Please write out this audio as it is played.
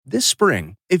This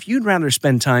spring, if you'd rather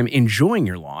spend time enjoying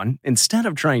your lawn instead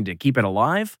of trying to keep it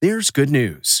alive, there's good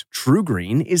news. True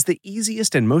Green is the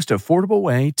easiest and most affordable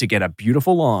way to get a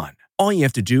beautiful lawn. All you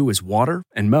have to do is water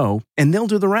and mow, and they'll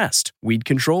do the rest. Weed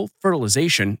control,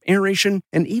 fertilization, aeration,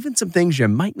 and even some things you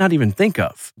might not even think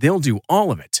of. They'll do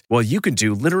all of it, while you can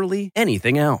do literally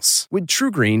anything else. With True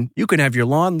Green, you can have your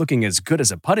lawn looking as good as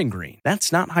a putting green.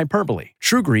 That's not hyperbole.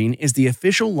 True Green is the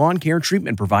official lawn care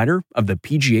treatment provider of the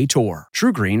PGA Tour.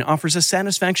 True Green offers a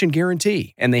satisfaction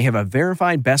guarantee, and they have a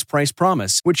verified best price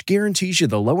promise, which guarantees you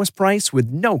the lowest price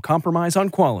with no compromise on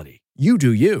quality. You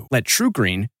do you. Let True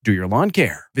Green do your lawn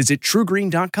care. Visit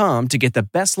truegreen.com to get the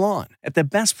best lawn at the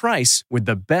best price with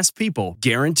the best people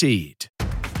guaranteed.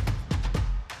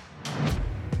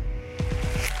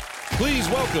 Please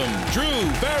welcome Drew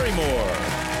Barrymore.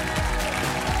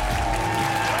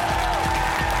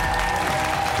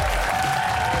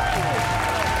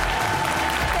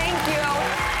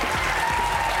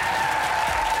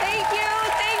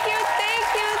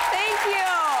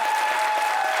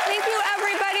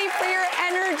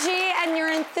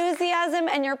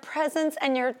 And your presence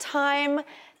and your time.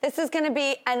 This is going to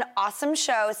be an awesome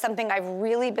show, something I've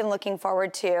really been looking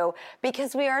forward to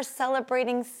because we are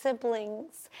celebrating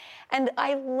siblings. And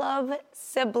I love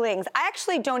siblings. I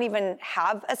actually don't even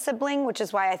have a sibling, which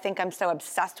is why I think I'm so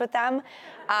obsessed with them.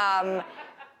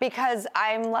 Because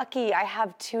I'm lucky I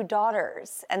have 2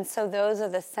 daughters. And so those are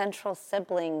the central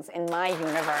siblings in my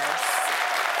universe.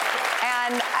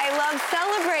 And I love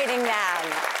celebrating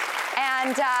them.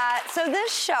 And so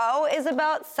this show is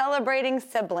about celebrating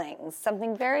siblings,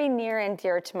 something very near and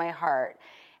dear to my heart.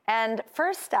 And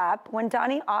first up, when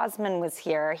Donny Osmond was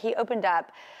here, he opened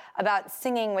up about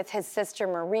singing with his sister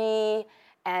Marie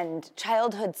and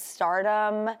childhood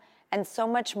stardom and so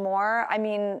much more. I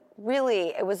mean, really,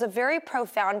 it was a very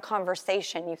profound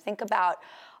conversation. You think about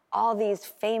all these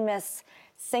famous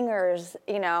singers,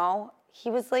 you know, he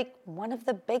was like one of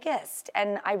the biggest.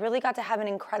 And I really got to have an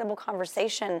incredible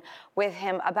conversation with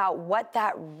him about what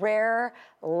that rare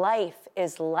life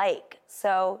is like.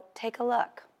 So take a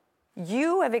look.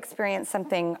 You have experienced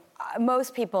something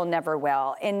most people never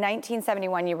will. In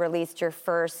 1971, you released your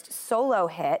first solo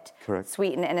hit, Correct.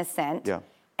 Sweet and Innocent. Yeah.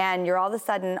 And you're all of a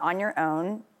sudden on your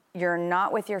own. You're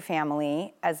not with your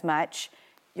family as much.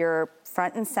 You're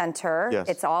front and center. Yes.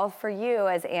 It's all for you,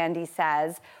 as Andy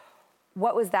says.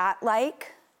 What was that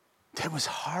like? It was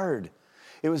hard.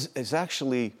 It's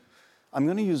actually, I'm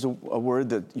going to use a word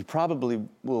that you probably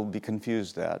will be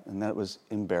confused at, and that was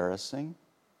embarrassing.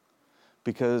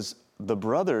 Because the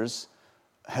brothers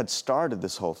had started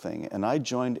this whole thing, and I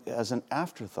joined as an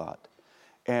afterthought.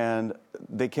 And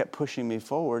they kept pushing me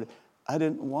forward. I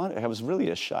didn't want it. I was really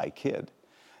a shy kid.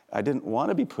 I didn't want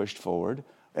to be pushed forward,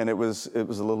 and it was a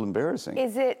little embarrassing.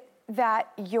 Is it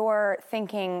that you're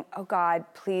thinking, oh God,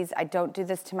 please, I don't do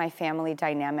this to my family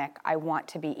dynamic. I want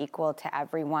to be equal to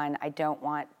everyone. I don't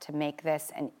want to make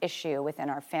this an issue within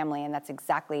our family, and that's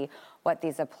exactly what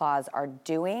these applause are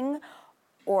doing?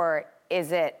 Or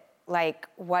is it like,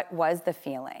 what was the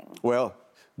feeling? Well,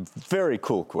 very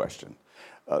cool question.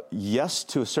 Yes,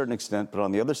 to a certain extent, but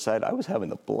on the other side, I was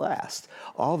having a blast.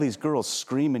 All these girls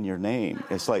screaming your name.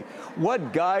 It's like,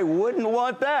 what guy wouldn't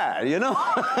want that, you know?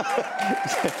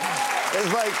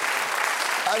 It's like,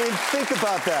 I mean, think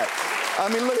about that. I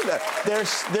mean, look at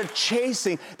that. They're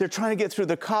chasing, they're trying to get through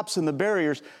the cops and the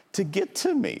barriers to get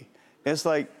to me. It's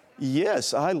like,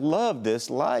 yes, I love this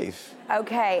life.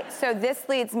 Okay, so this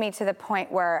leads me to the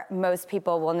point where most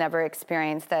people will never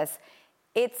experience this.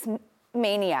 It's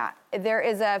mania. There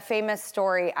is a famous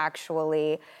story,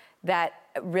 actually, that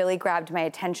really grabbed my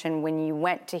attention when you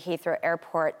went to Heathrow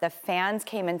Airport. The fans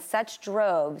came in such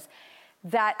droves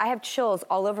that I have chills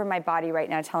all over my body right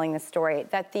now telling this story,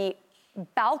 that the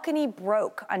balcony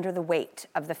broke under the weight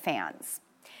of the fans.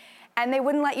 And they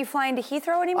wouldn't let you fly into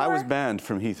Heathrow anymore? I was banned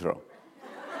from Heathrow.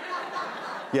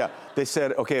 Yeah, they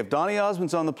said, okay, if Donny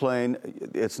Osmond's on the plane,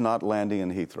 it's not landing in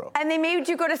Heathrow. And they made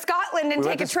you go to Scotland and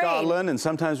take a train. We went to Scotland, and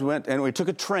sometimes we took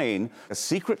a train, a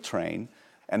secret train,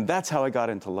 and that's how I got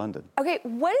into London. Okay,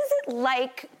 what is it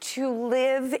like to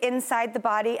live inside the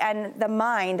body and the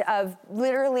mind of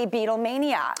literally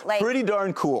Beatlemania? Like, pretty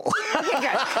darn cool. Okay,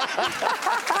 good.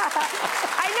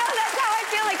 I know, that's how I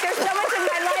feel. Like, there's so much in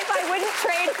my life I wouldn't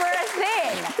trade for a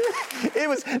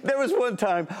thing. There was one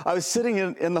time I was sitting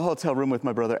in the hotel room with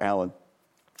my brother Alan,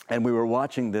 and we were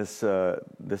watching the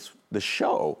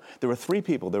show. There were 3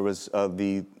 people. There was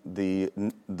the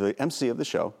MC of the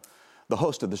show, the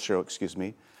host of the show, excuse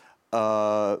me,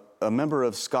 a member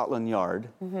of Scotland Yard,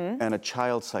 and a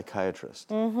child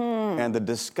psychiatrist. And the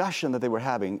discussion that they were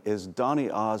having is Donny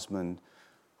Osmond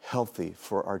healthy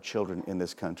for our children in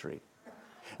this country.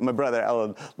 And my brother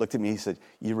Alan looked at me, he said,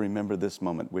 you remember this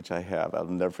moment, which I have, I'll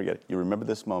never forget it. You remember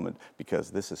this moment because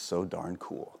this is so darn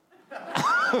cool.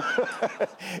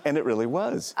 And it really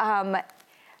was. I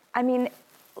mean,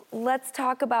 let's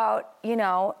talk about,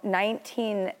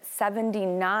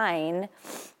 1979.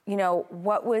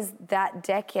 What was that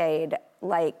decade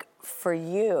like for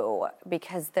you?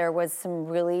 Because there was some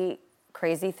really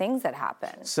crazy things that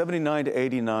happened. 79 to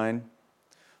 89,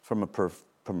 from a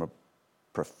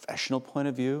professional point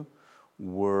of view,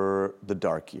 were the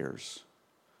dark years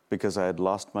because I had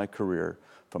lost my career.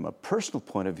 From a personal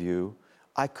point of view,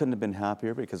 I couldn't have been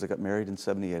happier because I got married in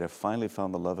 78. I finally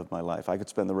found the love of my life. I could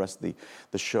spend the rest of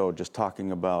the show just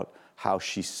talking about how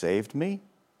she saved me.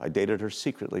 I dated her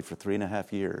secretly for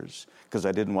 3.5 years because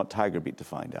I didn't want Tiger Beat to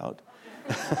find out.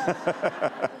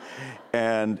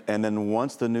 and then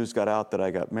once the news got out that I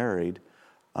got married,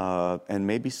 and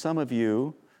maybe some of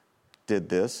you did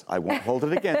this, I won't hold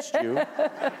it against you,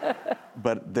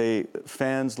 but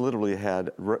fans literally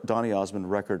had Donny Osmond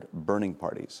record burning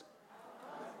parties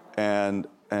and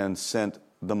sent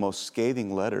the most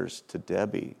scathing letters to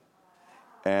Debbie.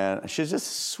 And she's just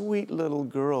a sweet little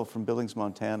girl from Billings,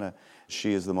 Montana.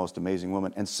 She is the most amazing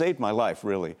woman and saved my life,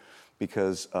 really,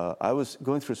 because I was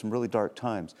going through some really dark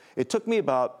times. It took me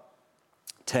about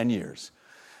 10 years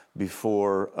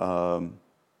before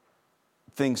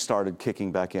things started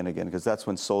kicking back in again, because that's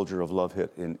when Soldier of Love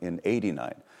hit in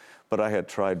 89. But I had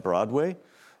tried Broadway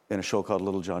in a show called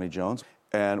Little Johnny Jones,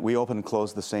 and we opened and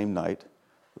closed the same night.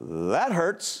 That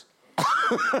hurts.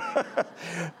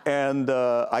 And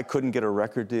I couldn't get a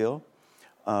record deal.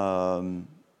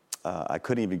 I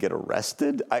couldn't even get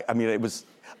arrested. I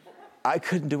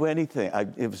couldn't do anything.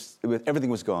 Everything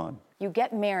was gone. You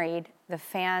get married, the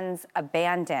fans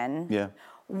abandon. Yeah.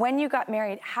 When you got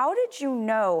married, how did you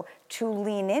know to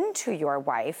lean into your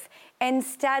wife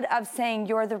instead of saying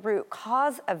you're the root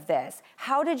cause of this?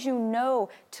 How did you know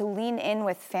to lean in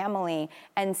with family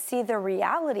and see the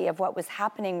reality of what was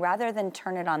happening rather than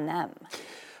turn it on them?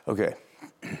 Okay.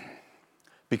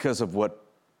 Because of what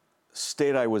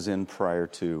state I was in prior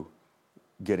to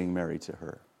getting married to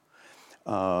her.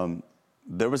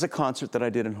 There was a concert that I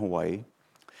did in Hawaii.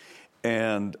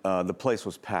 And the place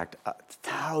was packed,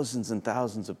 thousands and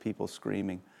thousands of people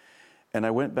screaming. And I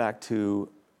went back to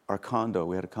our condo.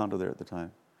 We had a condo there at the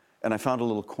time. And I found a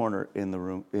little corner in the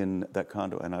room, in that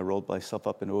condo, and I rolled myself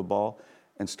up into a ball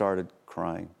and started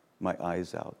crying my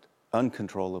eyes out,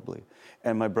 uncontrollably.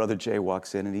 And my brother Jay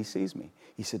walks in and he sees me.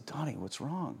 He said, Donny, what's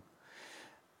wrong?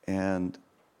 And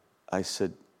I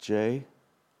said, Jay,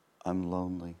 I'm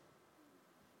lonely.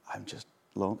 I'm just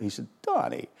lonely. He said,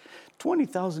 Donny,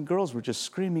 20,000 girls were just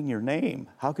screaming your name.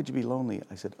 How could you be lonely?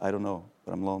 I said, I don't know,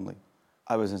 but I'm lonely.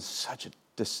 I was in such a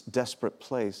desperate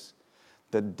place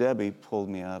that Debbie pulled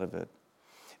me out of it.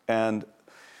 And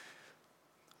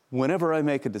whenever I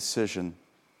make a decision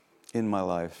in my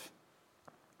life,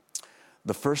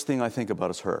 the first thing I think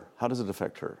about is her. How does it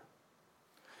affect her?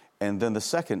 And then the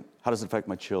second, how does it affect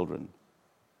my children?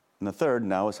 And the third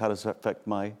now is, how does it affect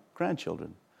my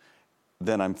grandchildren?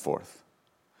 Then I'm fourth.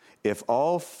 If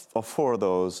all four of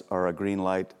those are a green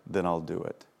light, then I'll do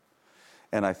it.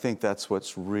 And I think that's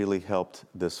what's really helped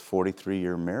this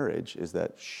 43-year marriage, is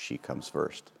that she comes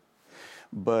first.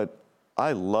 But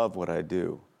I love what I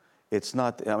do. It's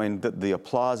not, the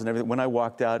applause and everything. When I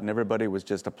walked out and everybody was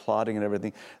just applauding and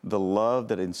everything, the love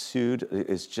that ensued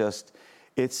is just,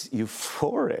 it's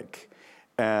euphoric.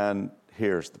 And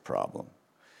here's the problem.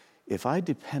 If I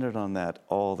depended on that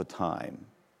all the time,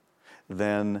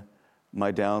 then my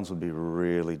downs would be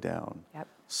really down. Yep.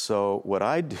 So what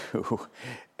I do,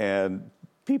 and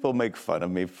people make fun of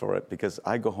me for it, because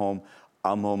I go home,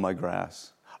 I'll mow my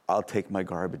grass, I'll take my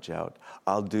garbage out,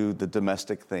 I'll do the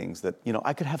domestic things that,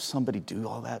 I could have somebody do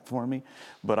all that for me,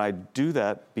 but I do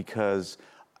that because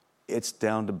it's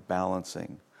down to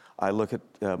balancing. I look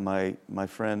at my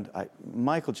friend,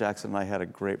 Michael Jackson and I had a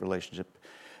great relationship.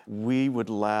 We would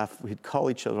laugh, we'd call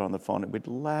each other on the phone, and we'd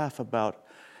laugh about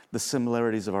the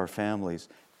similarities of our families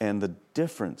and the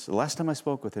difference. The last time I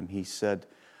spoke with him, he said,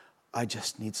 I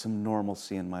just need some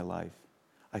normalcy in my life.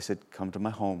 I said, come to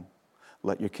my home.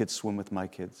 Let your kids swim with my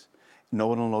kids. No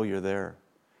one will know you're there.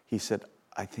 He said,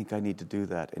 I think I need to do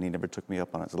that. And he never took me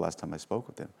up on it the last time I spoke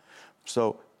with him.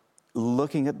 So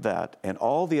looking at that and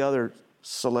all the other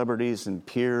celebrities and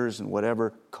peers and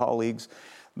whatever, colleagues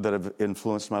that have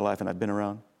influenced my life and I've been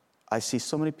around, I see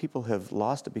so many people have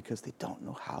lost it because they don't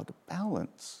know how to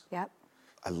balance. Yep.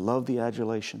 I love the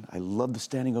adulation. I love the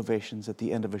standing ovations at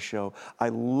the end of a show. I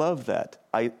love that.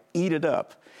 I eat it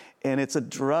up. And it's a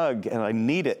drug, and I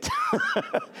need it.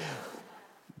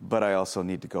 but I also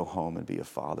need to go home and be a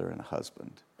father and a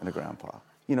husband and a grandpa.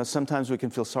 You know, sometimes we can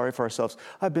feel sorry for ourselves.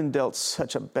 I've been dealt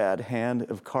such a bad hand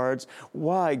of cards.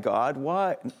 Why, God?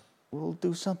 Why? We'll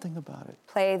do something about it.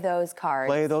 Play those cards.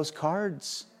 Play those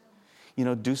cards. You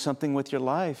know, do something with your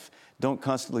life. Don't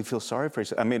constantly feel sorry for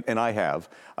yourself. I mean, and I have.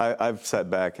 I've sat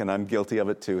back, and I'm guilty of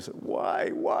it too. So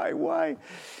why?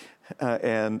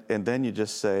 And then you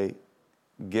just say,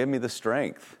 give me the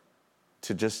strength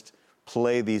to just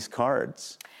play these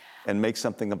cards and make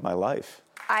something of my life.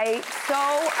 I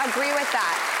so agree with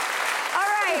that. All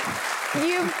right,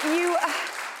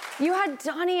 you had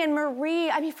Donny and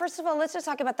Marie. I mean, first of all, let's just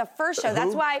talk about the first show. Who?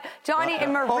 That's why Donny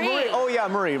and Marie. Oh, Marie. Oh, yeah,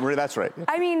 Marie, that's right.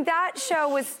 I mean, that show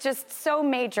was just so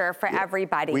major for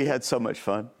everybody. We had so much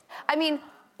fun. I mean,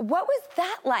 what was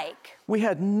that like? We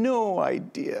had no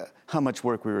idea how much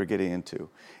work we were getting into.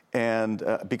 And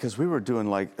because we were doing,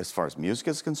 like, as far as music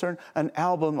is concerned, an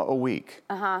album a week,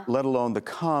 let alone the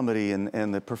comedy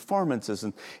and the performances.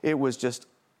 And it was just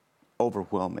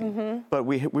overwhelming. But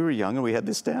we were young and we had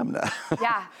the stamina.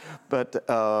 Yeah. But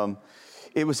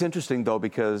it was interesting, though,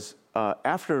 because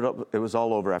after it was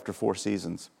all over, after 4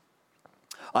 seasons,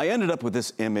 I ended up with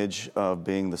this image of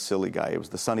being the silly guy. It was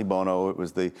the Sonny Bono. It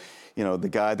was the, you know, the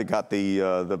guy that got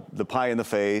the pie in the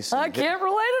face. I can't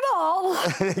relate at all.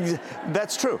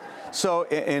 That's true. So,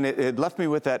 and it left me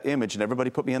with that image, and everybody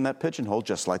put me in that pigeonhole,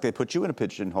 just like they put you in a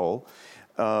pigeonhole.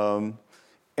 And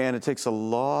it takes a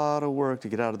lot of work to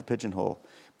get out of the pigeonhole.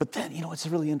 But then, you know, it's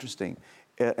really interesting,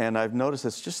 and I've noticed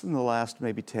this just in the last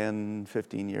maybe 10,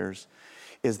 15 years,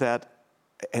 is that,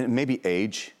 and maybe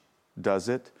age does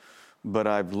it, but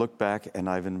I've looked back and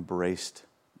I've embraced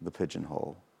the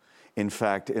pigeonhole. In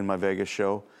fact, in my Vegas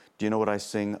show, do you know what I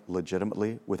sing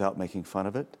legitimately without making fun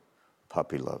of it?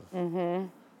 Puppy Love.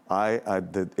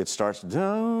 It starts,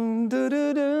 dun, dun,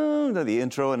 dun, dun, the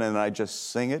intro, and then I just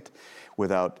sing it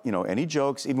without, you know, any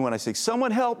jokes. Even when I say,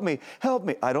 someone help me.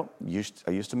 I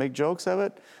used to make jokes of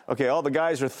it. Okay, all the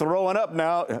guys are throwing up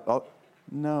now. Oh,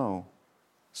 no,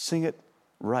 sing it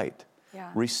right. Yeah.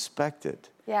 Respect it.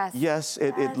 Yes. Yes,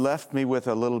 it left me with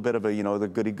a little bit of a, you know, the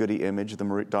goody-goody image,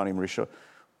 the Donny Marie show.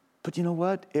 But you know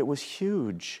what? It was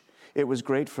huge. It was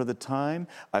great for the time.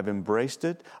 I've embraced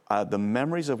it. The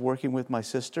memories of working with my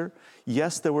sister,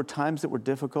 yes, there were times that were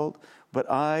difficult, but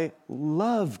I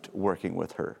loved working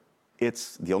with her.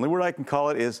 It's, the only word I can call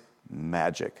it is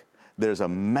magic. There's a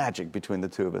magic between the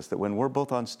two of us that when we're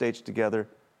both on stage together,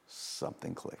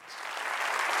 something clicks.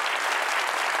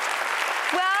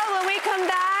 Well, when we come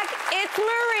back, it's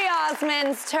Marie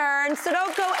Osmond's turn, so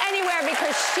don't go anywhere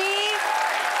because she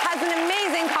has an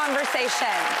amazing conversation.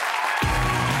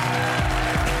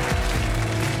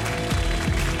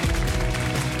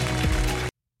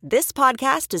 This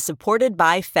podcast is supported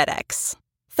by FedEx.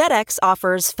 FedEx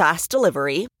offers fast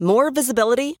delivery, more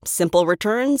visibility, simple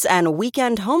returns, and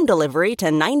weekend home delivery to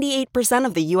 98%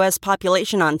 of the U.S.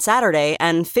 population on Saturday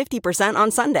and 50% on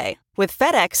Sunday. With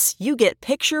FedEx, you get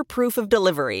picture proof of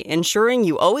delivery, ensuring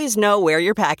you always know where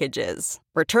your package is.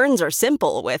 Returns are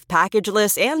simple with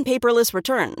packageless and paperless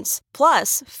returns.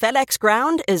 Plus, FedEx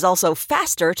Ground is also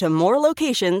faster to more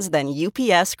locations than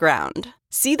UPS Ground.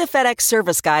 See the FedEx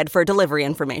service guide for delivery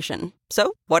information.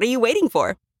 So, what are you waiting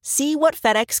for? See what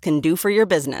FedEx can do for your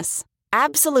business.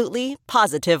 Absolutely,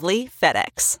 positively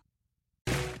FedEx.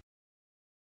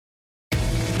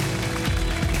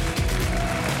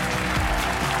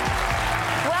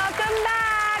 Welcome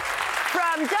back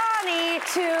from Donny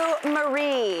to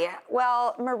Marie.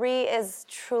 Well, Marie is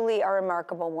truly a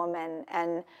remarkable woman,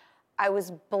 and I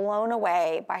was blown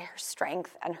away by her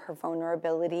strength and her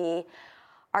vulnerability.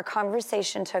 Our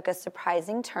conversation took a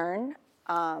surprising turn,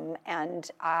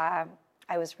 and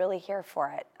I was really here for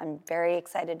it. I'm very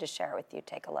excited to share it with you.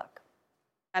 Take a look.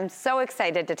 I'm so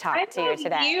excited to talk to you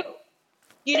today.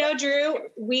 You know, Drew,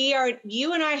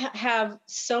 you and I have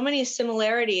so many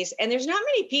similarities, and there's not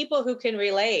many people who can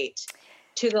relate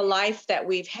to the life that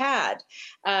we've had.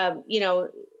 You know,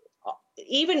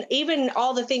 even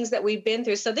all the things that we've been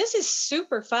through. So this is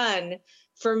super fun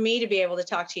for me to be able to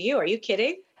talk to you. Are you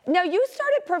kidding? No, you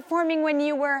started performing when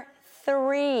you were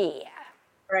 3.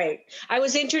 Right. I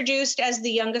was introduced as the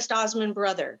youngest Osmond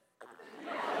brother.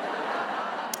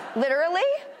 Literally?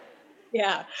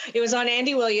 Yeah. It was on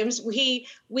Andy Williams. We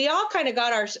all kind of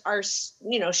got our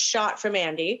shot from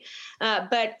Andy.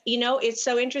 But, you know, it's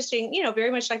so interesting, you know,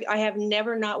 very much like I have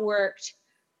never not worked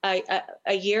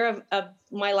a year of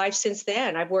my life since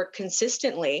then. I've worked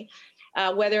consistently,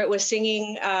 whether it was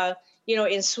singing, you know,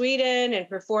 in Sweden and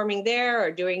performing there,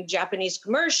 or doing Japanese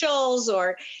commercials,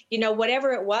 or, you know,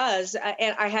 whatever it was.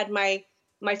 And I had my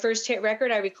my first hit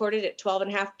record, I recorded at 12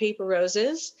 and a half Paper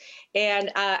Roses.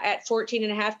 And at 14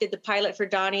 and a half, did the pilot for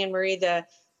Donny and Marie,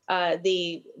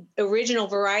 the original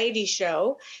variety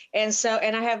show. And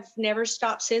I have never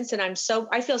stopped since. And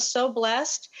I feel so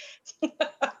blessed.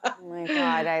 Oh my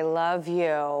God, I love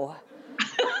you.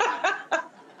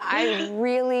 I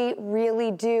really,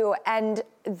 really do. And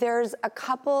there's a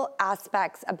couple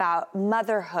aspects about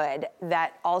motherhood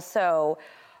that also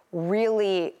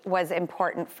really was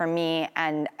important for me,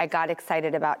 and I got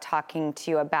excited about talking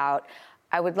to you about.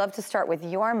 I would love to start with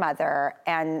your mother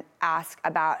and ask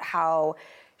about how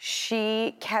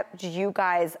she kept you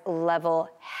guys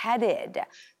level-headed.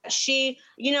 She,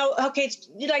 okay,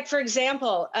 like, for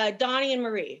example, Donny and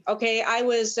Marie, okay, I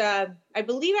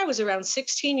believe I was around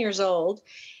 16 years old,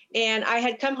 and I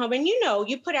had come home, and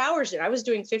you put hours in. I was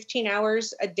doing 15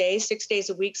 hours a day, 6 days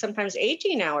a week, sometimes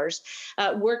 18 hours,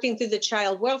 working through the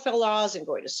child welfare laws and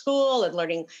going to school and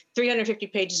learning 350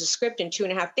 pages of script in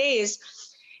 2.5 days.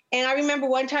 And I remember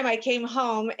one time I came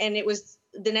home, and it was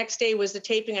the next day was the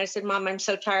taping. I said, Mom, I'm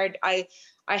so tired. I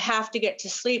have to get to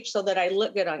sleep so that I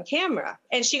look good on camera.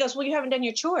 And she goes, well, you haven't done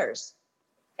your chores.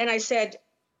 And I said,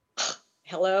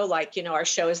 hello, our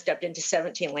show is dubbed into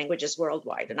 17 languages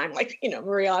worldwide. And I'm like,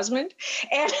 Marie Osmond.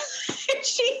 And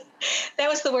that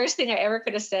was the worst thing I ever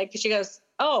could have said, because she goes,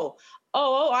 oh,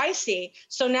 I see.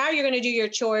 So now you're going to do your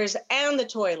chores and the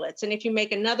toilets. And if you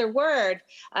make another word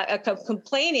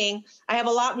complaining, I have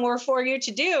a lot more for you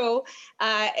to do.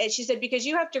 And she said, because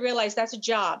you have to realize that's a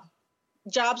job.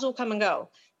 Jobs will come and go.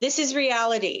 This is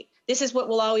reality. This is what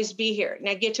will always be here.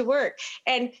 Now get to work.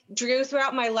 And Drew,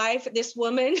 throughout my life, this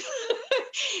woman,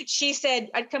 she said,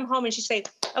 I'd come home and she'd say,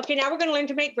 okay, now we're going to learn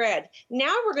to make bread.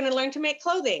 Now we're going to learn to make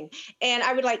clothing. And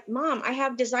I would like, Mom, I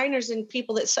have designers and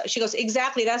people that, she goes,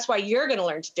 exactly. That's why you're going to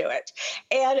learn to do it.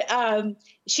 And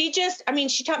she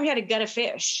taught me how to gut a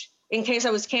fish in case I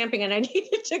was camping and I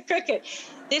needed to cook it.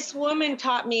 This woman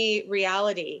taught me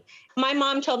reality. My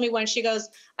mom told me once, she goes,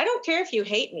 I don't care if you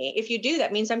hate me. If you do,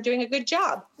 that means I'm doing a good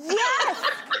job.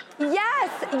 Yes,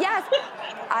 yes.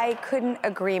 I couldn't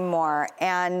agree more.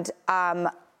 And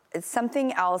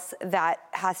something else that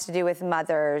has to do with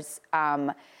mothers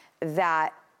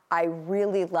that I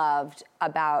really loved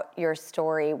about your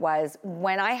story was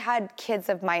when I had kids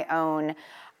of my own,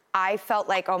 I felt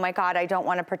like, oh my God, I don't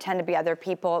want to pretend to be other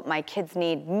people. My kids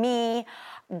need me.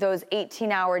 Those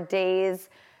 18-hour days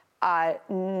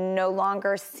no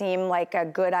longer seem like a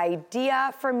good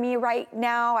idea for me right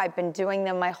now. I've been doing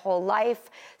them my whole life.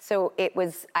 So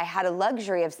I had a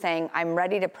luxury of saying, I'm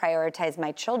ready to prioritize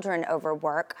my children over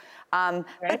work. Right.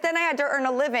 But then I had to earn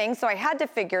a living, so I had to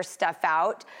figure stuff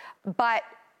out. But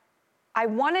I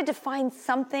wanted to find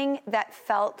something that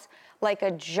felt like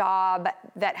a job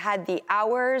that had the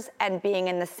hours and being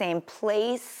in the same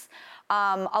place.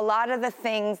 A lot of the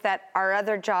things that our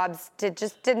other jobs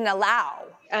just didn't allow.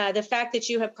 The fact that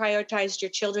you have prioritized your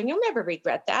children, you'll never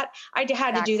regret that. I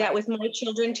had to do that with my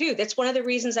children too. That's one of the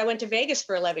reasons I went to Vegas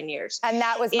for 11 years. And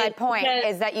that was my point,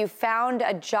 is that you found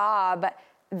a job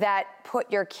that put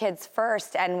your kids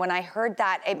first. And when I heard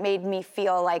that, it made me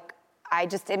feel like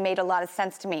it made a lot of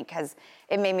sense to me, because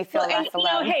it made me feel less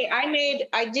alone. Hey,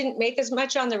 I didn't make as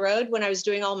much on the road when I was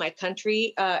doing all my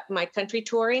country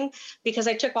touring, because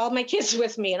I took all my kids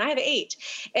with me, and I have 8.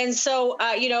 And so,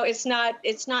 it's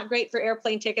not great for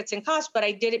airplane tickets and cost, but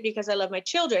I did it because I love my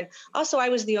children. Also, I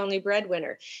was the only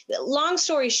breadwinner. Long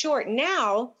story short,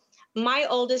 now my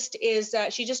oldest is,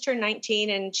 she just turned 19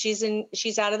 and she's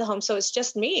out of the home. So it's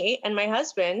just me and my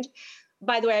husband.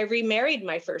 By the way, I remarried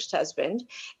my first husband.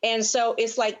 And so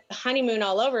it's like honeymoon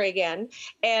all over again.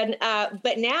 And,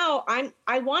 but now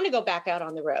I want to go back out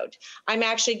on the road. I'm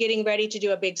actually getting ready to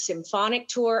do a big symphonic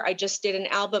tour. I just did an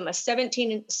album, a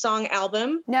 17-song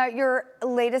album. Now, your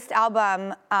latest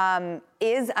album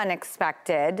is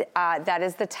Unexpected. That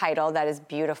is the title. That is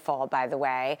beautiful, by the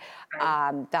way.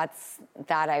 I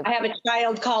have a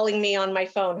child calling me on my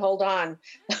phone. Hold on.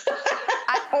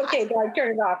 Okay, do I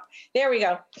turn it off? There we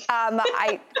go. I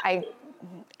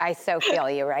so feel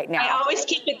you right now. I always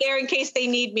keep it there in case they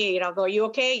need me. And I'll go, are you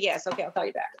okay? Yes. Okay, I'll call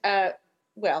you back.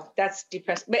 Well, that's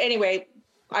depressing. But anyway,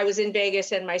 I was in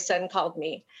Vegas and my son called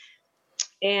me.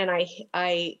 And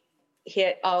I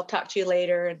hit, I'll talk to you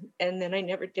later. And then I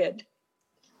never did.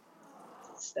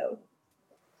 So,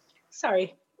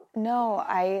 sorry. No,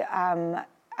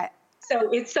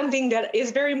 So it's something that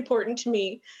is very important to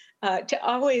me. To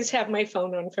always have my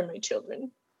phone on for my children.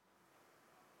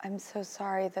 I'm so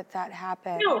sorry that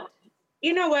happened. No,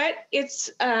 you know what?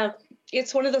 It's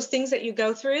one of those things that you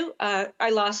go through. I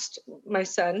lost my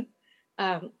son.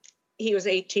 He was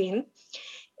 18.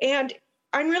 And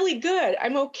I'm really good.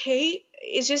 I'm okay.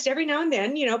 it's just every now and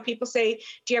then, people say,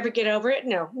 do you ever get over it?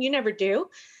 No, you never do.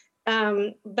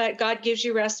 But God gives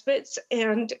you respites,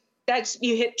 and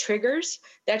you hit triggers.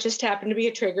 That just happened to be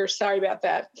a trigger. Sorry about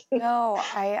that. No,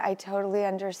 I totally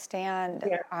understand.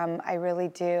 Yeah. I really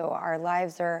do. Our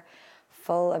lives are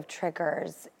full of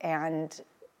triggers, and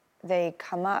they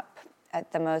come up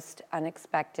at the most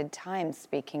unexpected times,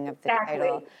 speaking of the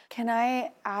title. Can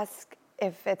I ask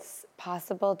if it's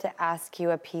possible to ask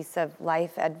you a piece of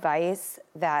life advice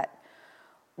that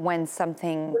when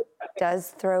something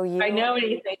does throw you I know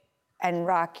anything. and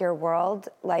rock your world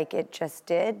like it just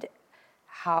did,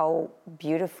 how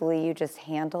beautifully you just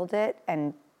handled it?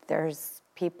 And there's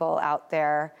people out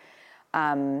there.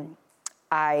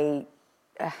 I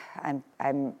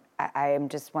am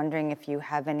just wondering if you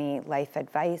have any life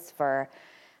advice for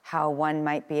how one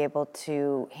might be able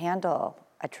to handle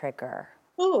a trigger.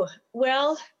 Oh,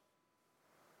 well,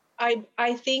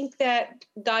 I think that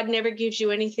God never gives you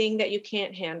anything that you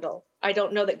can't handle. I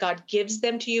don't know that God gives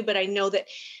them to you, but I know that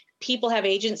people have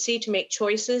agency to make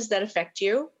choices that affect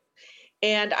you.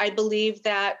 And I believe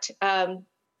that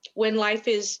when life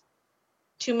is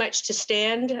too much to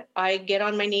stand, I get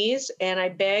on my knees and I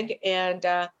beg, and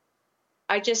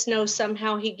I just know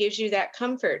somehow he gives you that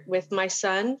comfort. With my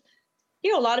son,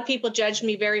 a lot of people judged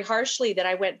me very harshly that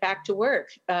I went back to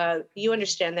work. You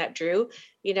understand that, Drew.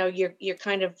 You're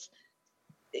kind of,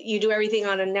 you do everything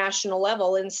on a national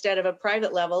level instead of a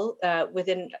private level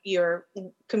within your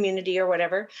community or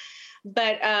whatever.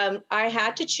 But I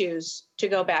had to choose to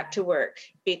go back to work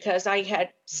because I had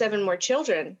 7 more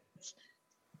children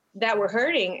that were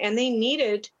hurting, and they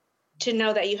needed to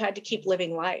know that you had to keep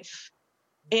living life.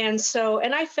 And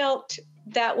I felt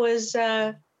that was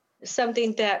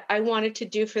something that I wanted to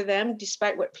do for them,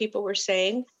 despite what people were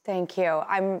saying. Thank you.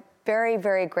 I'm very,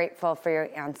 very grateful for your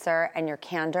answer and your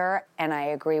candor, and I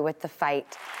agree with the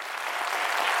fight.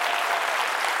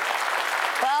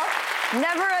 Well,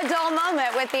 never a dull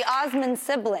moment with the Osmond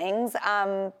siblings,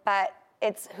 but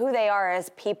it's who they are as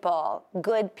people,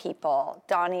 good people,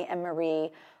 Donny and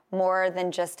Marie, more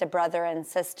than just a brother and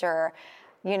sister.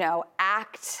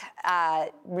 Act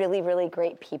really, really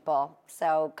great people.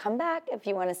 So come back if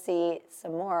you want to see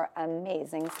some more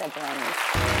amazing siblings.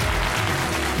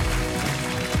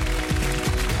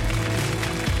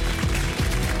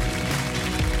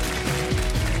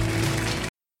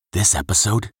 This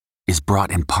episode is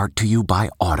brought in part to you by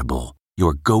Audible,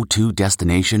 your go-to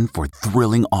destination for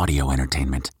thrilling audio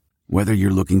entertainment. Whether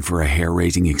you're looking for a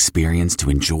hair-raising experience to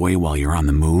enjoy while you're on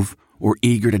the move, or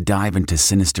eager to dive into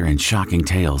sinister and shocking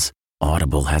tales,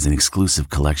 Audible has an exclusive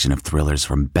collection of thrillers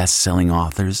from best-selling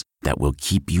authors that will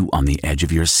keep you on the edge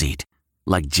of your seat.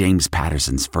 Like James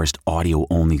Patterson's first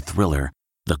audio-only thriller,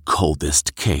 The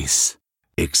Coldest Case.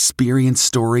 Experience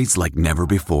stories like never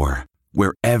before,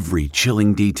 where every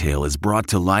chilling detail is brought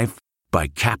to life by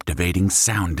captivating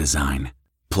sound design.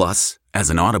 Plus, as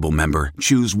an Audible member,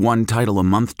 choose one title a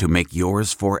month to make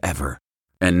yours forever.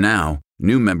 And now,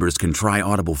 new members can try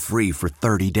Audible free for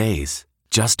 30 days.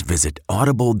 Just visit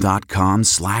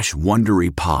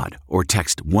audible.com/WonderyPod or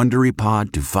text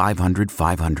WonderyPod to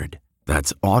 500-500.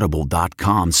 That's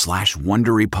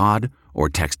audible.com/WonderyPod or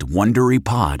text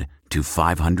WonderyPod to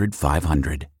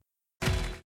 500-500.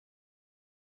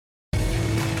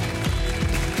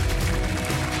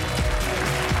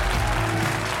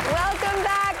 Welcome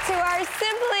back to our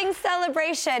sibling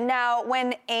celebration. Now,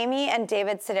 when Amy and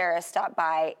David Sedaris stopped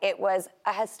by, it was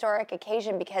a historic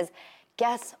occasion because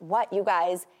guess what, you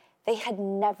guys? They had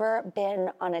never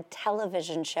been on a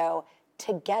television show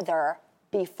together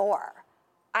before.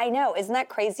 I know, isn't that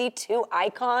crazy? 2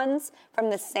 icons from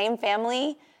the same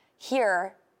family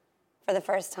here for the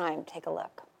first time. Take a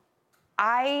look.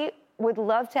 I would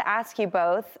love to ask you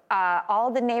both, all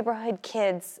the neighborhood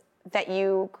kids that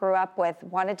you grew up with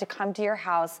wanted to come to your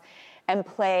house and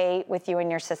play with you and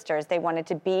your sisters. They wanted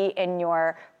to be in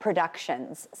your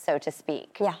productions, so to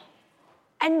speak. Yeah.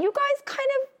 And you guys kind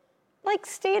of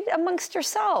stayed amongst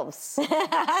yourselves.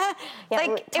 Yeah,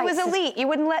 it was elite. You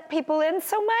wouldn't let people in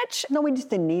so much? No, we just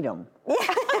didn't need them. Yeah.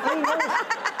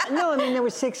 There were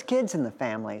 6 kids in the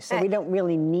family, so we don't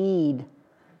really need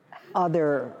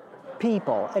other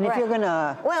people. And if you're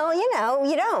gonna... Well, you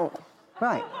don't.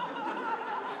 Right.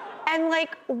 And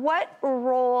what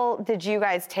role did you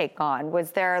guys take on?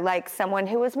 Was there someone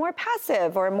who was more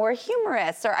passive or more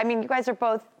humorous? Or, you guys are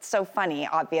both so funny,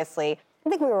 obviously. I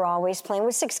think we were always playing.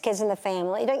 We're 6 kids in the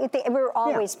family. Don't you think? We were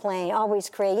always playing, always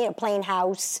creating, playing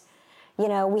house. We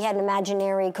had an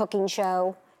imaginary cooking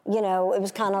show You know, it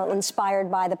was kind of inspired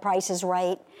by The Price is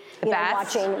Right. You know,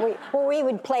 watching. We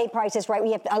would play Price is Right.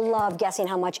 I love guessing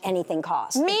how much anything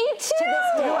costs. Me too. To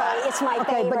this day, it's my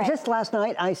favorite. But just last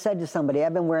night, I said to somebody,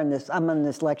 I'm on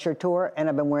this lecture tour, and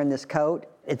I've been wearing this coat.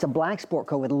 It's a black sport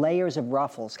coat with layers of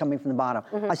ruffles coming from the bottom.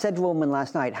 I said to a woman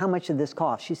last night, how much did this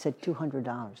cost? She said,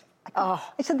 $200. I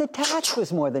said, the tax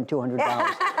was more than $200.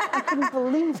 I couldn't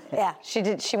believe it. Yeah, she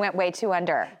did. She went way too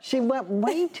under. She went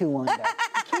way too under.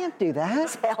 You can't do that.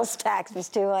 Sales tax was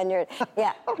 $200.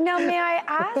 Yeah. Now, may I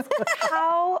ask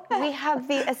how we have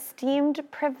the esteemed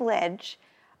privilege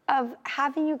of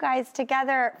having you guys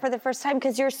together for the first time?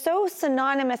 Because you're so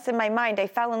synonymous in my mind. I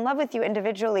fell in love with you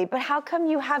individually, but how come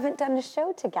you haven't done a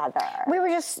show together? We were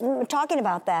just talking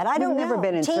about that. I don't know. We've never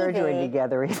been in TV. surgery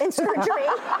together either. In surgery?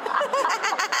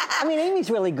 I mean, Amy's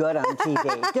really good on TV.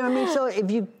 You know what I mean? So if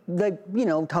you,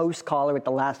 host call her at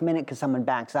the last minute because someone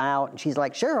backs out, and she's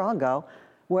like, sure, I'll go.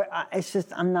 It's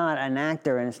just, I'm not an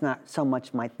actor, and it's not so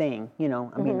much my thing, you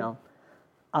know? I mean,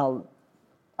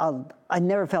 I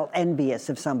never felt envious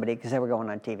of somebody because they were going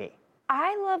on TV.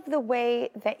 I love the way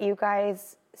that you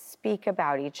guys speak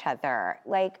about each other.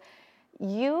 Like,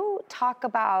 you talk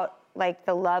about like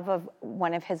the love of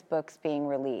one of his books being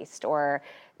released, or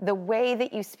the way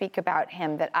that you speak about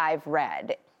him that I've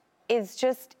read is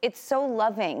just, it's so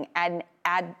loving and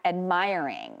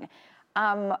admiring.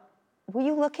 Will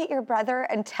you look at your brother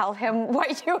and tell him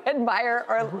what you admire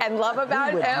and love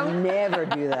about him? We would never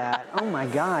do that. Oh my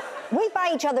God. We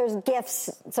buy each other's gifts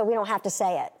so we don't have to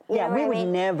say it. We would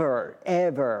never,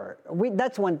 ever.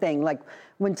 That's one thing. Like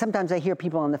when sometimes I hear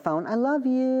people on the phone, I love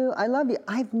you. I don't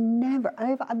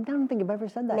think I've ever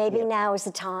said that. Maybe now is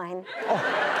the time.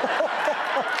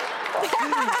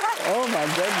 Oh my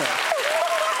goodness.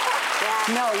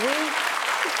 Yeah. No,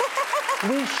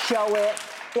 we show it.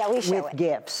 Yeah, we show with it.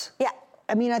 gifts. Yeah.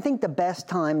 I mean, I think the best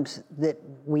times that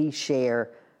we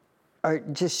share are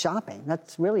just shopping.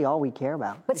 That's really all we care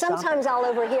about. But sometimes I'll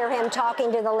overhear him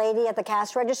talking to the lady at the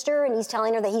cash register, and he's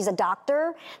telling her that he's a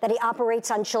doctor, that he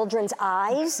operates on children's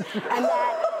eyes, and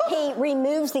that he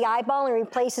removes the eyeball and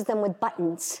replaces them with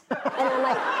buttons. And I'm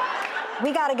like,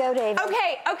 we gotta go, David.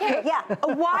 Okay. Yeah.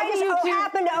 Why do you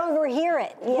happen to overhear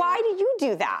it? Yeah. Why do you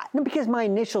do that? No, because my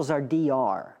initials are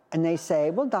DR. And they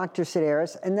say, well, Dr.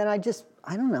 Sedaris, and then I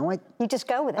don't know. You just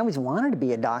go with it. I always wanted to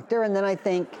be a doctor, and then I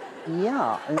think,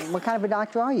 yeah, I mean, what kind of a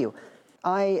doctor are you?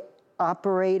 I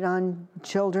operate on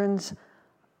children's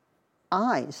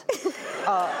eyes.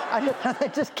 I don't know,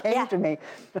 that just came to me.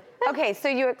 Okay, so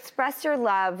you express your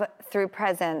love through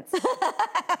presents.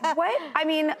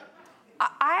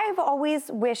 I've always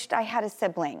wished I had a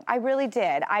sibling. I really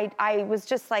did. I was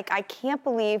just like, I can't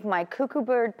believe my cuckoo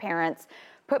bird parents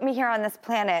put me here on this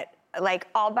planet, like,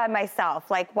 all by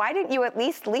myself. Like, why didn't you at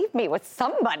least leave me with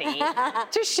somebody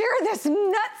to share this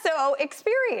nutso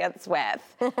experience with?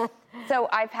 So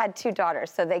I've had 2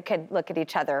 daughters, so they could look at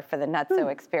each other for the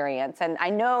nutso experience. And I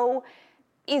know,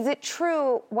 is it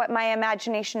true what my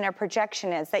imagination or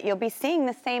projection is, that you'll be seeing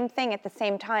the same thing at the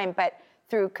same time, but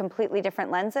through completely different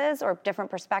lenses or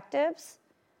different perspectives?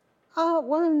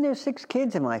 Well, there's 6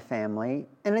 kids in my family,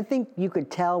 and I think you could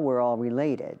tell we're all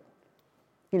related.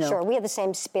 You know, sure, we have the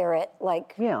same spirit,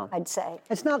 yeah. I'd say.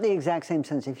 It's not the exact same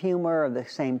sense of humor or the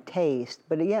same taste,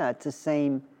 but yeah, it's the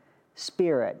same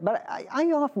spirit. But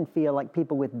I often feel like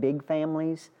people with big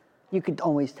families, you could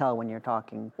always tell when you're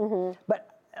talking. Mm-hmm. But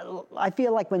I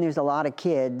feel like when there's a lot of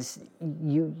kids,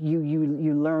 you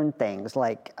learn things.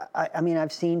 Like, I mean,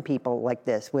 I've seen people like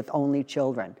this with only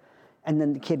children. And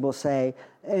then the kid will say,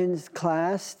 in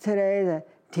class today, the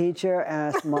teacher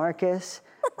asked Marcus,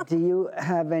 do you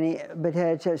have any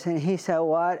potato chips? And he said,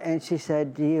 what? And she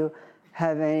said, do you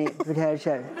have any potato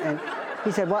chips? And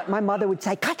he said, what? My mother would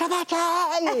say, cut to that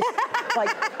chase!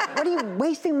 Like, what are you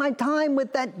wasting my time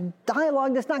with that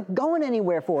dialogue that's not going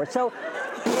anywhere for? So,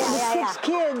 with 6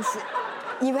 kids...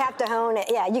 You have to hone it.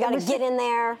 Yeah, you got to get in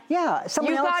there. Yeah,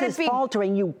 someone else is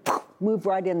faltering, you move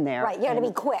right in there. Right, you got to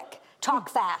be quick. Talk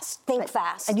fast, think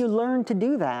fast. And you learn to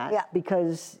do that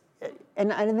because,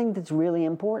 and I think that's really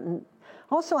important.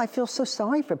 Also, I feel so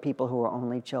sorry for people who are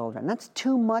only children. That's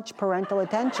too much parental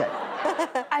attention.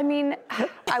 I mean,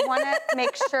 I want to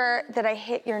make sure that I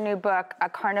hit your new book, A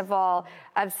Carnival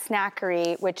of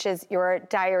Snackery, which is your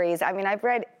diaries. I mean, I've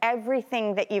read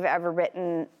everything that you've ever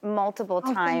written multiple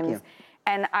times. Thank you.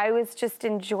 And I was just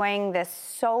enjoying this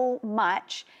so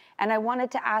much. And I wanted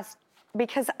to ask,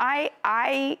 because I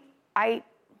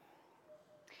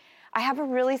have a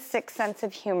really sick sense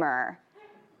of humor.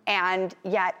 And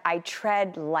yet I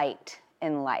tread light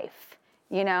in life,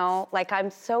 you know? Like,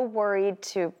 I'm so worried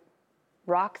to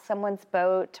rock someone's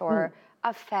boat or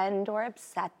offend or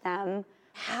upset them.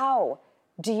 How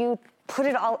do you put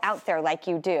it all out there like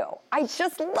you do? I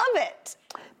just love it.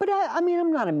 But I mean,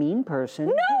 I'm not a mean person.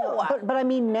 No. But I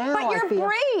mean, now But you're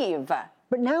brave.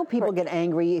 But now people get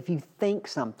angry if you think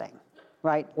something,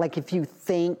 right? Like if you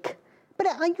think, but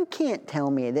you can't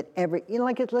tell me that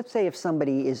let's say if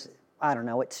somebody is, I don't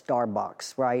know, at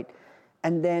Starbucks, right?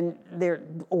 And then they're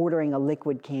ordering a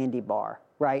liquid candy bar,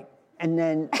 right? And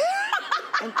then,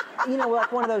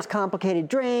 like one of those complicated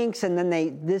drinks, and then they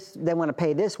want to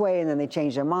pay this way, and then they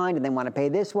change their mind, and they want to pay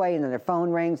this way, and then their phone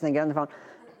rings, and they get on the phone.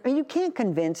 I mean, you can't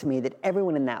convince me that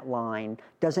everyone in that line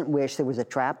doesn't wish there was a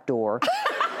trap door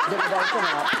that would open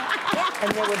up,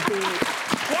 and there would be...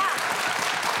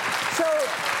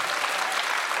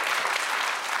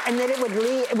 And then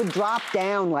it would drop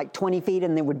down like 20 feet,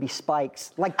 and there would be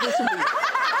spikes. Like this would be...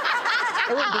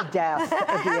 it would be death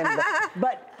at the end of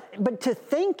it. But to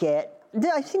think it,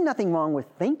 I see nothing wrong with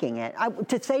thinking it.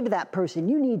 To say to that person,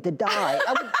 you need to die,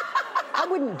 I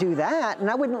wouldn't do that, and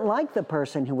I wouldn't like the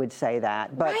person who would say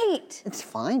that. But it's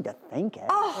fine to think it.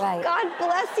 Oh, right. God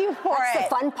bless you for it. That's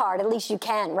the fun part. At least you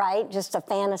can, right? Just to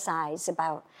fantasize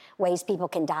about ways people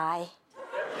can die.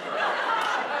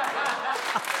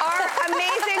 Our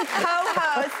amazing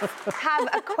co-hosts have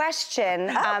a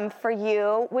question for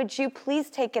you. Would you please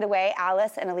take it away,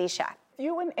 Alice and Alicia? If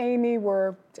you and Amy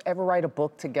were to ever write a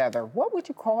book together, what would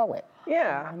you call it?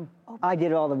 Yeah. I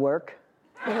did all the work.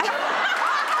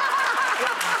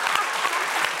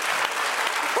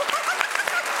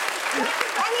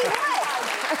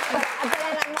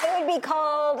 It would be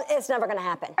called It's Never Gonna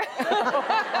Happen.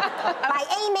 By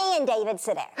Amy and David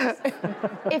Sedaris.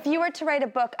 If you were to write a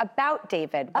book about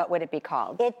David, what would it be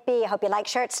called? It'd be, I hope you like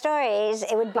short stories.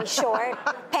 It would be short,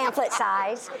 pamphlet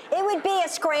size. It would be a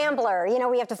scrambler.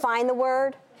 We have to find the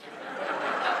word.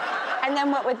 And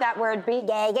then what would that word be?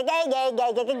 Gay, gay, gay, gay,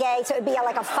 gay, gay, gay, gay. So it'd be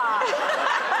like a 5.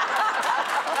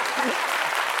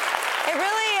 It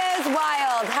really is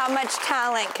wild how much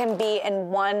talent can be in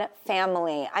one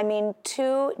family. I mean,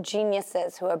 2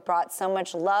 geniuses who have brought so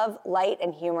much love, light,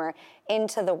 and humor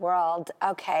into the world.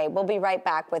 Okay, we'll be right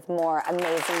back with more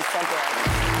amazing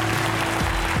siblings.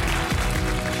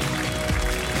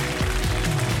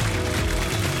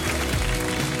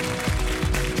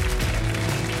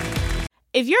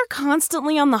 If you're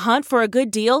constantly on the hunt for a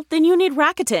good deal, then you need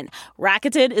Rakuten.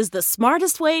 Rakuten is the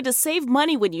smartest way to save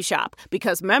money when you shop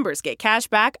because members get cash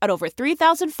back at over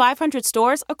 3,500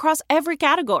 stores across every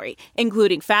category,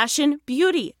 including fashion,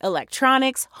 beauty,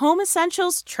 electronics, home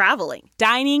essentials, traveling,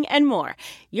 dining, and more.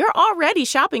 You're already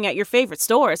shopping at your favorite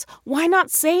stores. Why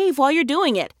not save while you're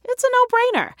doing it? It's a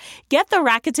no-brainer. Get the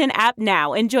Rakuten app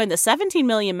now and join the 17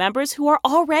 million members who are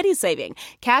already saving.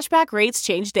 Cashback rates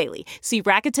change daily. See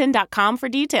Rakuten.com for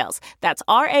details. That's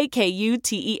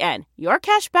Rakuten. Your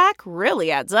cash back really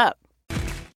adds up.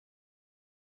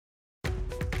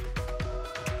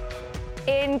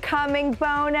 Incoming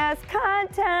bonus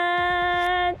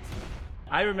content.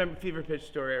 I remember Fever Pitch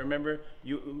story. I remember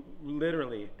you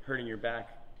literally hurting your back,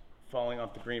 falling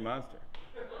off the Green Monster.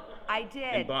 I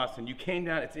did. In Boston. You came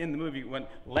down, it's in the movie, you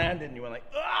landed and you went like,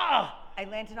 ah! I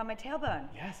landed on my tailbone.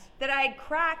 Yes. That I had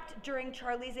cracked during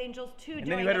Charlie's Angels 2 and during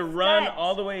then you had to the run stunts.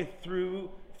 all the way through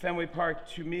Fenway Park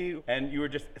to me, and you were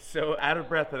just so out of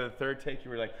breath. At the third take,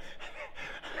 you were like...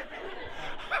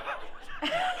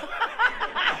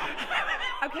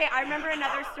 Okay, I remember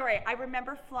another story. I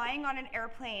remember flying on an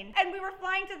airplane, and we were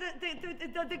flying to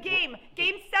the game,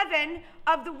 Game 7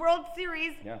 of the World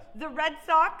Series, yes. The Red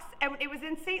Sox, and it was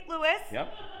in St. Louis.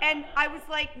 Yep. And I was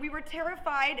like, we were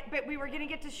terrified, but we were gonna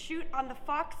get to shoot on the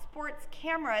Fox Sports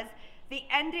cameras the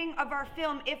ending of our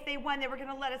film. If they won, they were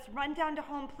gonna let us run down to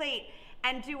home plate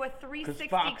and do a 360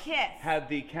 Fox kiss. Had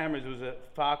the cameras, it was a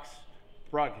Fox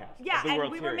broadcast. Yeah, of the and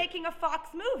World we Series. were making a Fox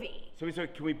movie. So we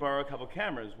said, can we borrow a couple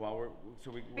cameras while we're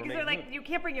Because they're like, you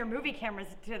can't bring your movie cameras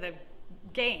to the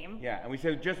game. Yeah, and we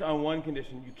said just on one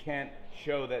condition, you can't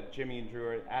show that Jimmy and Drew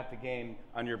are at the game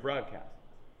on your broadcast.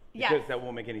 Because Yes. that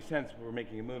won't make any sense. We're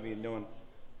making a movie and no one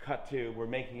cut to, we're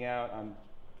making out on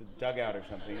the dugout or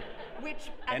something.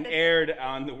 And aired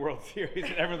on the World Series,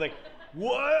 and everyone's like,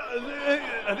 what?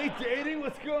 Are they dating?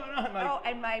 What's going on? Like, Oh,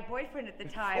 and my boyfriend at the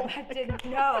time didn't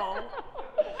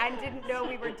know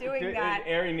we were doing that.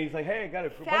 Airing, he's like, hey, I got a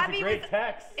bunch of Fabby great was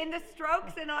texts. in the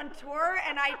Strokes and on tour,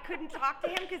 and I couldn't talk to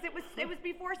him because it was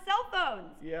before cell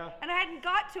phones. Yeah. And I hadn't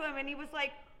got to him, and he was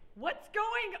like, what's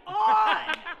going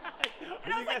on?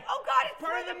 And I was like, oh God, it's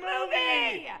part for of the the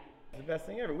movie. It's the best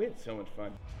thing ever. We had so much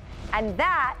fun. And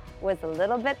that was a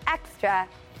little bit extra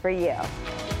for you.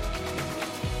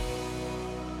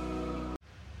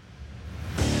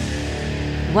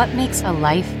 What makes a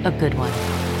life a good one?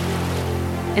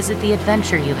 Is it the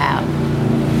adventure you have?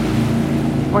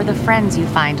 or the friends you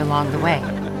find along the way.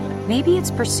 Maybe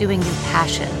it's pursuing your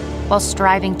passion while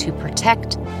striving to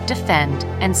protect, defend,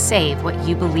 and save what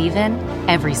you believe in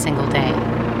every single day.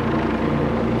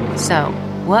 So,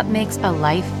 what makes a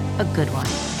life a good one?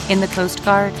 In the Coast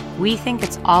Guard, we think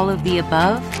it's all of the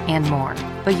above and more,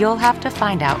 but you'll have to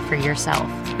find out for yourself.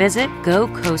 Visit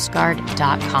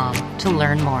gocoastguard.com to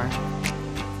learn more.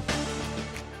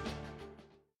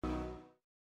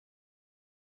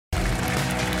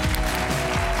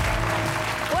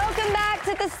 Welcome back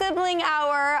to the Sibling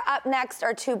Hour. Up next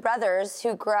are two brothers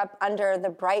who grew up under the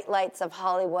bright lights of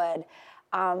Hollywood.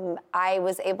 I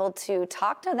was able to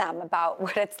talk to them about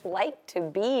what it's like to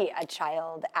be a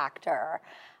child actor.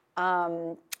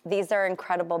 These are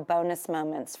incredible bonus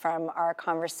moments from our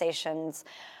conversations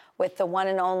with the one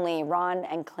and only Ron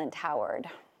and Clint Howard.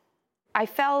 I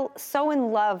fell so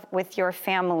in love with your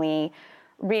family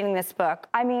reading this book.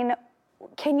 I mean,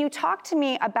 can you talk to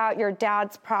me about your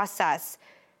dad's process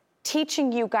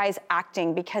teaching you guys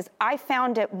acting? Because I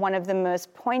found it one of the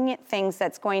most poignant things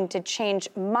that's going to change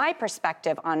my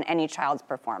perspective on any child's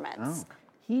performance. Oh.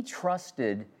 He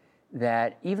trusted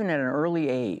that even at an early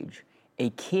age, a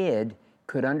kid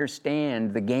could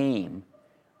understand the game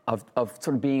of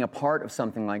sort of being a part of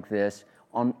something like this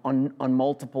on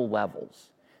multiple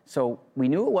levels. So we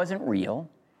knew it wasn't real.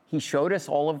 He showed us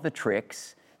all of the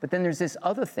tricks, but then there's this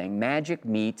other thing, magic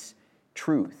meets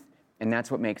truth, and that's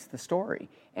what makes the story.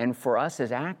 And for us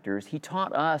as actors, he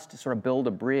taught us to sort of build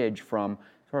a bridge from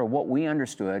sort of what we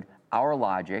understood, our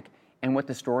logic, and what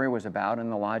the story was about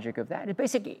and the logic of that.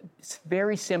 It's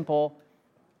very simple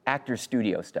actor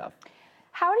studio stuff.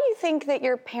 How do you think that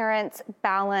your parents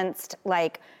balanced,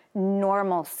 like,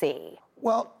 normalcy?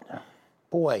 Well,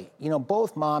 boy, you know,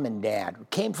 both mom and dad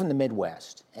came from the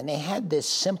Midwest, and they had this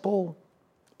simple,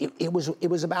 it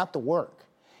was about the work.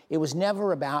 It was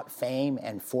never about fame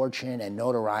and fortune and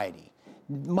notoriety.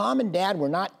 Mom and dad were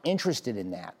not interested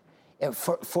in that.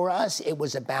 For us, it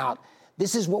was about,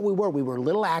 this is what we were. We were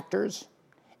little actors,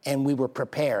 and we were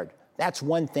prepared. That's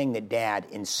one thing that Dad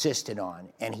insisted on,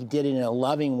 and he did it in a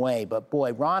loving way. But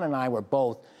boy, Ron and I were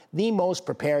both the most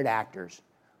prepared actors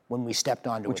when we stepped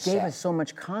onto a set. Which gave us so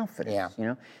much confidence, you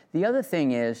know? The other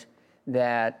thing is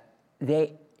that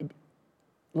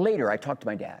later I talked to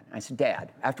my dad. I said,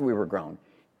 Dad, after we were grown,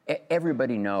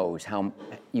 everybody knows how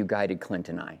you guided Clint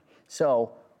and I.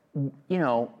 So, you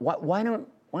know, why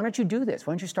don't you do this?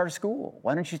 Why don't you start a school?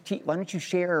 Why don't you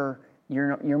share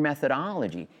your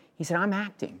methodology? He said, I'm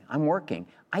acting, I'm working.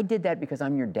 I did that because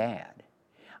I'm your dad.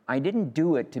 I didn't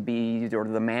do it to be sort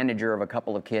of the manager of a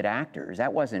couple of kid actors.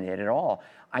 That wasn't it at all.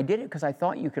 I did it because I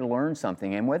thought you could learn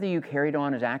something. And whether you carried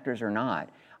on as actors or not,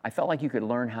 I felt like you could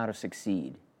learn how to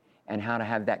succeed and how to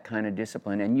have that kind of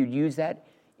discipline. And you'd use that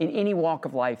in any walk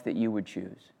of life that you would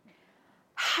choose.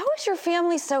 How is your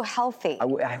family so healthy?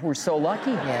 We're so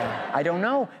lucky. Yeah. I don't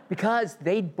know, because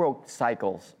they broke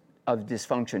cycles of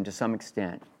dysfunction to some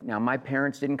extent. Now, my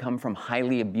parents didn't come from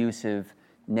highly abusive,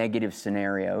 negative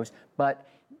scenarios, but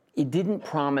it didn't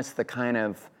promise the kind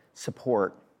of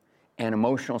support and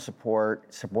emotional support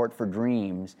for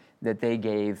dreams that they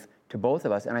gave to both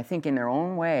of us. And I think in their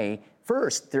own way,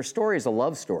 first, their story is a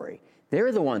love story.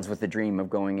 They're the ones with the dream of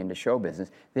going into show business.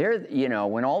 They're, you know,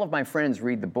 when all of my friends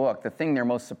read the book, the thing they're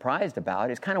most surprised about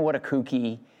is kind of what a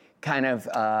kooky, kind of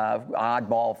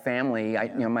oddball family,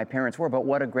 you know, my parents were, but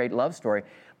what a great love story.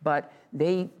 But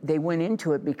they went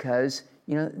into it because,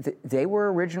 you know, they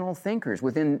were original thinkers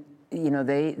within, you know,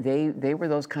 they were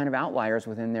those kind of outliers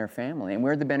within their family, and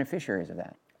we're the beneficiaries of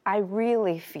that. I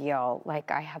really feel like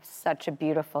I have such a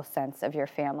beautiful sense of your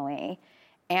family.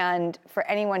 And for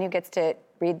anyone who gets to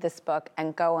read this book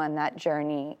and go on that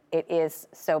journey, it is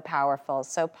so powerful,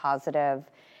 so positive.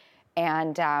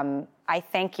 And I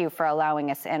thank you for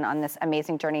allowing us in on this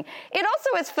amazing journey. It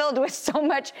also is filled with so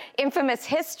much infamous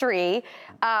history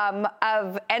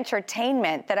of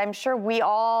entertainment that I'm sure we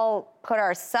all put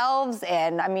ourselves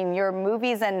in. I mean, your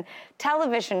movies and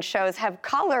television shows have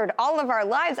colored all of our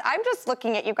lives. I'm just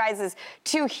looking at you guys as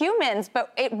two humans,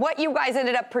 but what you guys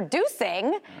ended up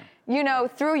producing, you know,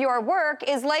 through your work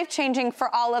is life-changing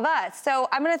for all of us. So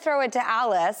I'm going to throw it to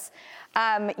Alice.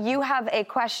 You have a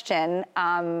question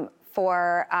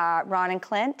for Ron and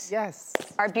Clint. Yes.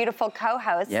 Our beautiful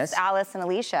co-hosts, yes. Alice and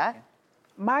Alicia.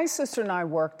 My sister and I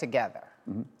work together.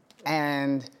 Mm-hmm.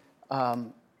 And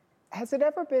has it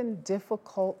ever been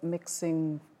difficult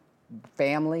mixing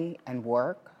family and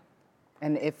work?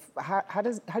 And how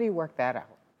do you work that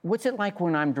out? What's it like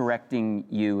when I'm directing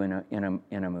you in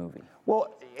a movie?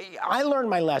 Well, I learned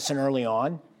my lesson early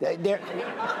on.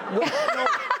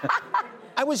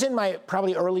 I was in my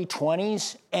probably early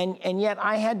 20s, and yet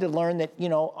I had to learn that, you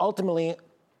know, ultimately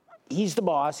he's the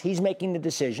boss. He's making the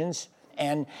decisions.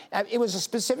 And it was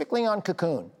specifically on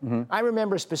Cocoon. Mm-hmm. I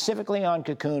remember specifically on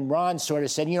Cocoon, Ron sort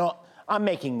of said, you know, I'm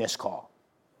making this call.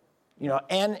 You know,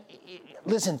 and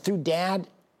listen, through Dad,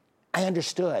 I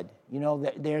understood. You know,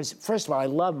 first of all, I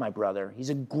love my brother. He's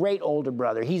a great older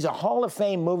brother. He's a Hall of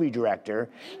Fame movie director.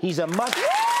 He's a much...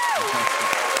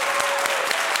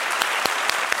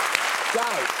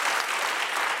 Guys,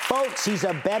 folks, he's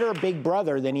a better big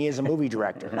brother than he is a movie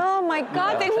director. Oh my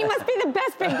God, then he must be the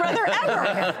best big brother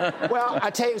ever. Well, I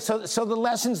tell you, so the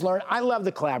lessons learned, I love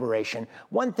the collaboration.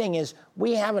 One thing is,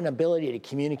 we have an ability to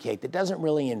communicate that doesn't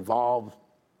really involve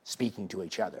speaking to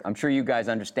each other. I'm sure you guys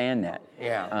understand that.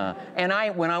 Yeah. And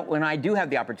when I do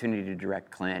have the opportunity to direct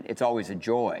Clint, it's always a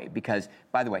joy because,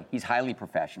 by the way, he's highly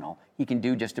professional. He can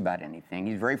do just about anything.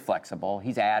 He's very flexible.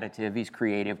 He's additive. He's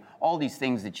creative. All these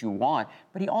things that you want.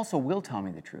 But he also will tell me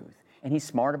the truth. And he's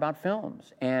smart about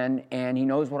films. And he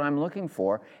knows what I'm looking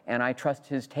for. And I trust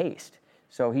his taste.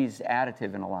 So he's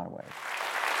additive in a lot of ways.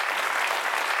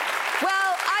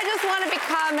 I just want to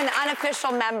become an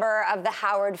unofficial member of the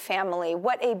Howard family.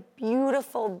 What a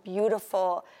beautiful,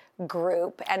 beautiful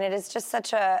group. And it is just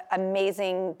such an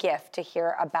amazing gift to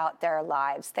hear about their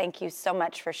lives. Thank you so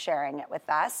much for sharing it with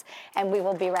us. And we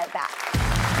will be right back.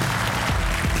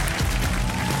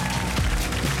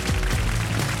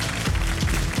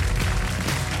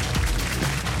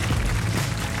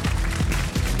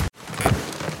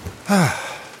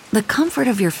 The comfort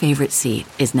of your favorite seat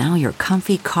is now your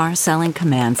comfy car-selling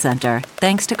command center,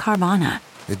 thanks to Carvana.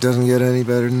 It doesn't get any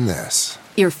better than this.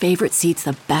 Your favorite seat's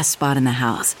the best spot in the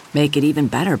house. Make it even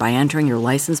better by entering your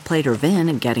license plate or VIN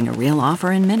and getting a real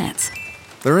offer in minutes.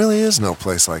 There really is no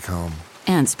place like home.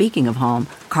 And speaking of home,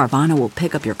 Carvana will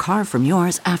pick up your car from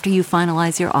yours after you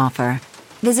finalize your offer.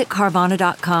 Visit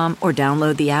Carvana.com or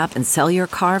download the app and sell your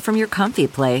car from your comfy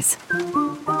place.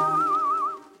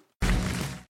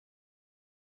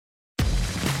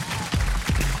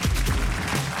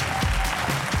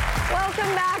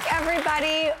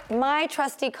 My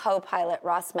trusty co-pilot,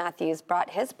 Ross Matthews, brought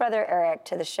his brother Eric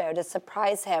to the show to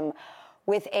surprise him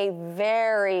with a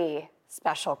very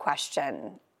special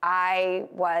question. I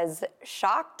was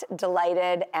shocked,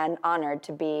 delighted, and honored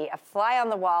to be a fly on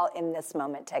the wall in this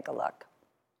moment. Take a look.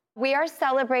 We are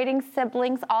celebrating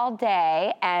siblings all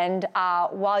day, and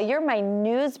while you're my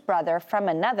news brother from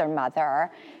another mother,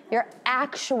 your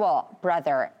actual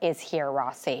brother is here,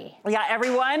 Rossi. Yeah,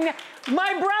 everyone,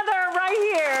 my brother right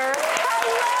here.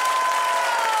 Hello!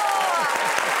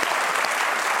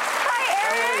 Hi,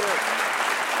 Eric.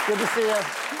 Good to see you.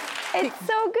 It's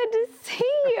so good to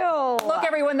see you. Look,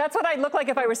 everyone, that's what I'd look like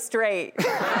if I was straight.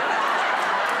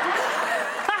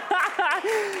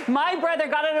 My brother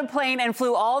got on a plane and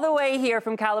flew all the way here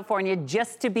from California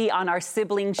just to be on our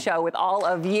sibling show with all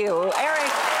of you.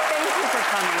 Eric, thank you for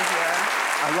coming here.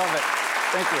 I love it.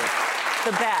 Thank you.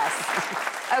 The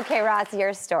best. Okay, Ross,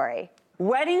 your story.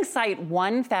 Wedding site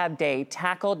One Fab Day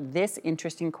tackled this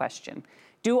interesting question.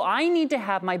 Do I need to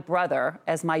have my brother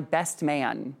as my best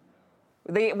man?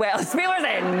 People are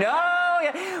saying no.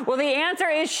 Well, the answer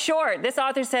is short. This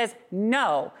author says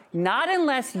no, not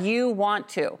unless you want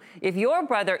to. If your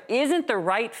brother isn't the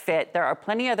right fit, there are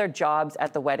plenty other jobs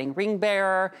at the wedding. Ring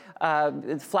bearer,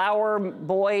 flower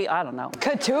boy, I don't know.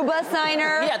 Ketubah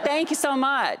signer. Yeah, thank you so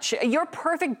much. Your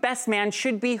perfect best man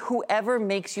should be whoever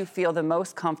makes you feel the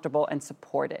most comfortable and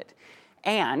supported.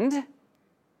 And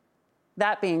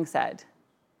that being said,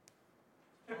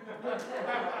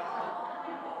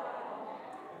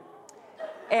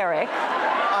 Eric.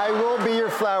 I will be your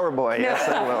flower boy. Yes,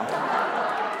 I will.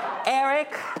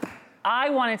 Eric, I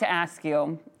wanted to ask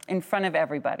you in front of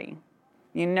everybody.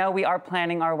 You know we are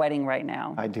planning our wedding right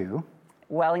now. I do.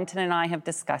 Wellington and I have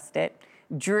discussed it.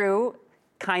 Drew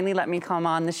kindly let me come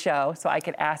on the show so I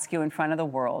could ask you in front of the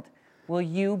world, will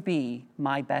you be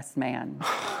my best man?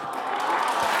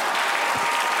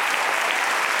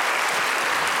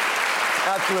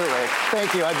 Absolutely.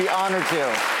 Thank you. I'd be honored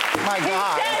to. My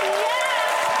God.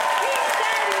 He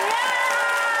said yes!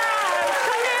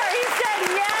 Come here, he said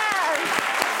yes!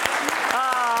 Oh.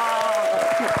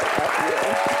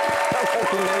 That's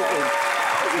amazing.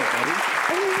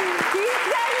 He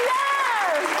said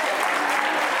yes!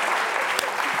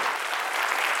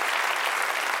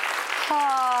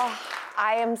 Oh,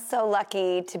 I am so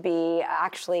lucky to be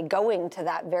actually going to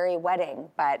that very wedding,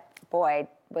 but boy,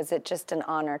 was it just an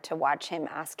honor to watch him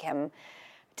ask him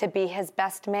to be his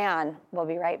best man. We'll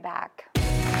be right back.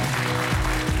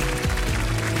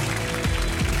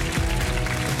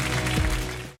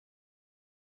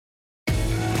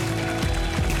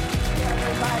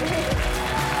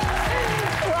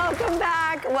 Welcome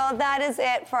back. Well, Well, that is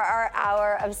it for our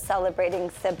hour of celebrating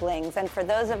siblings. And for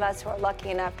those of us who are lucky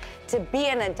enough to be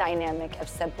in a dynamic of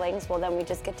siblings, well, then we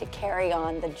just get to carry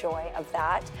on the joy of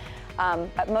that.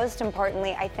 But most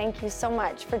importantly, I thank you so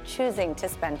much for choosing to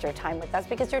spend your time with us,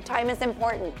 because your time is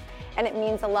important. And it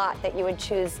means a lot that you would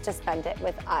choose to spend it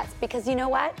with us. Because you know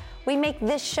what? We make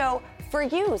this show for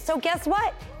you. So guess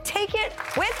what? Take it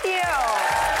with you.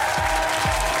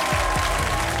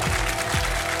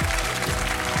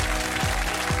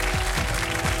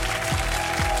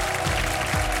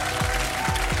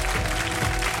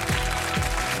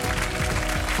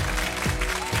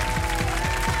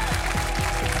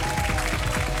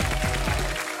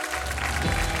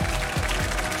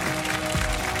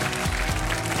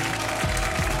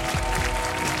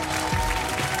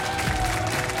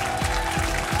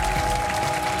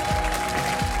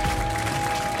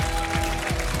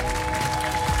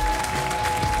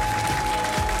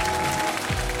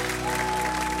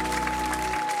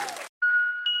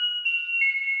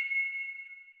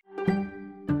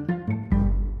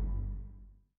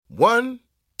 One,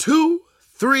 2,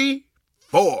 3,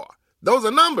 4. Those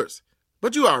are numbers.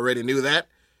 But you already knew that.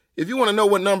 If you want to know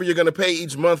what number you're going to pay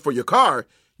each month for your car,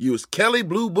 use Kelly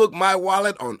Blue Book My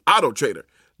Wallet on Auto Trader.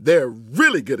 They're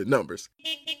really good at numbers.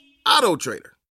 Auto Trader.